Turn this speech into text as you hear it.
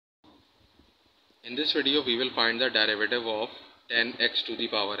In this video we will find the derivative of 10x to the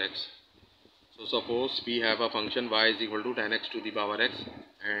power x. So suppose we have a function y is equal to 10x to the power x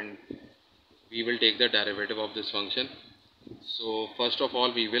and we will take the derivative of this function. So first of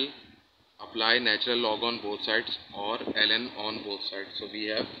all we will apply natural log on both sides or ln on both sides. So we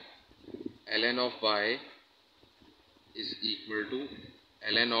have ln of y is equal to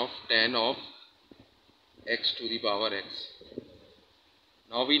ln of 10 of x to the power x.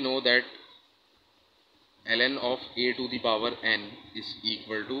 Now we know that ln of a to the power n is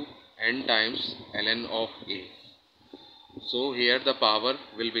equal to n times ln of a. So here the power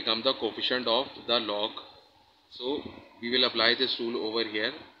will become the coefficient of the log. So we will apply this rule over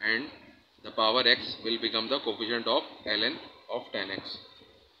here and the power x will become the coefficient of ln of 10x.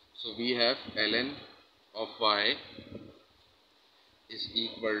 So we have ln of y is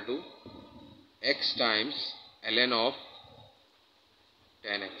equal to x times ln of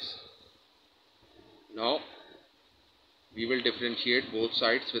 10x. Now we will differentiate both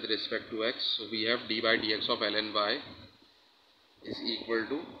sides with respect to x. So we have d by dx of ln y is equal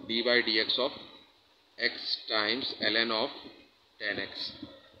to d by dx of x times ln of 10x.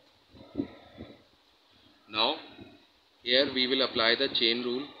 Now here we will apply the chain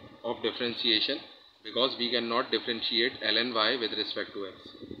rule of differentiation because we cannot differentiate ln y with respect to x.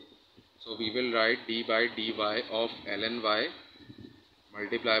 So we will write d by dy of ln y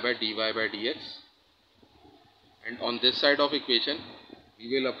multiply by dy by dx, and on this side of equation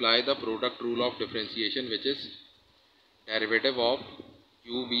we will apply the product rule of differentiation, which is derivative of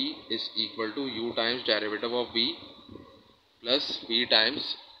ub is equal to u times derivative of v plus v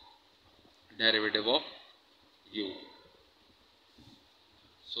times derivative of u.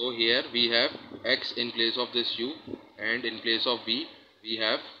 So here we have x in place of this u and in place of v we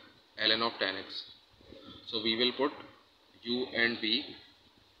have ln of 10x. So we will put u and v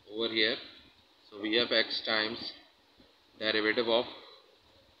over here. So we have x times derivative of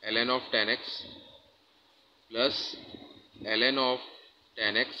ln of 10x plus ln of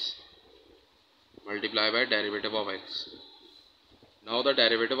 10x multiply by derivative of x. Now the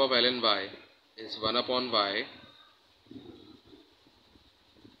derivative of ln y is 1 upon y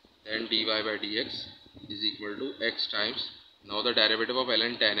then dy by dx is equal to x times. Now the derivative of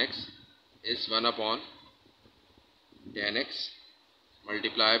ln 10x is 1 upon 10x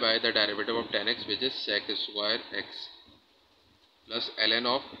multiply by the derivative of 10x, which is sec square x, plus ln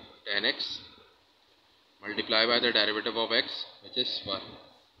of 10x multiply by the derivative of x, which is 1.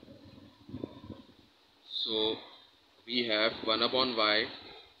 So we have 1 upon y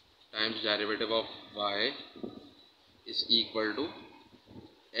times derivative of y is equal to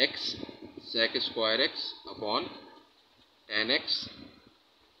x sec square x upon 10x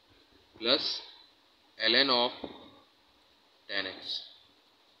plus ln of 10x.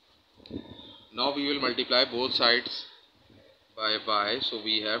 Now we will multiply both sides by y. So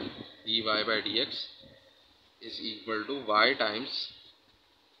we have dy by dx is equal to y times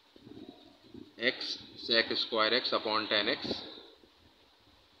x sec square x upon 10x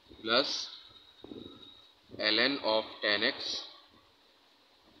plus ln of 10x.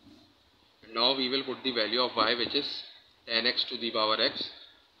 Now we will put the value of y, which is 10x to the power x.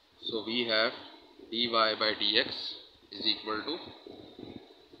 So we have dy by dx is equal to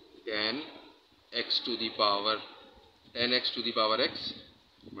 10x to the power x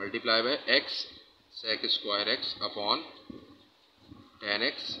multiply by x sec square x upon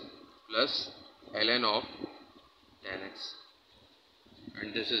 10x plus ln of 10x,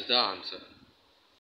 and this is the answer.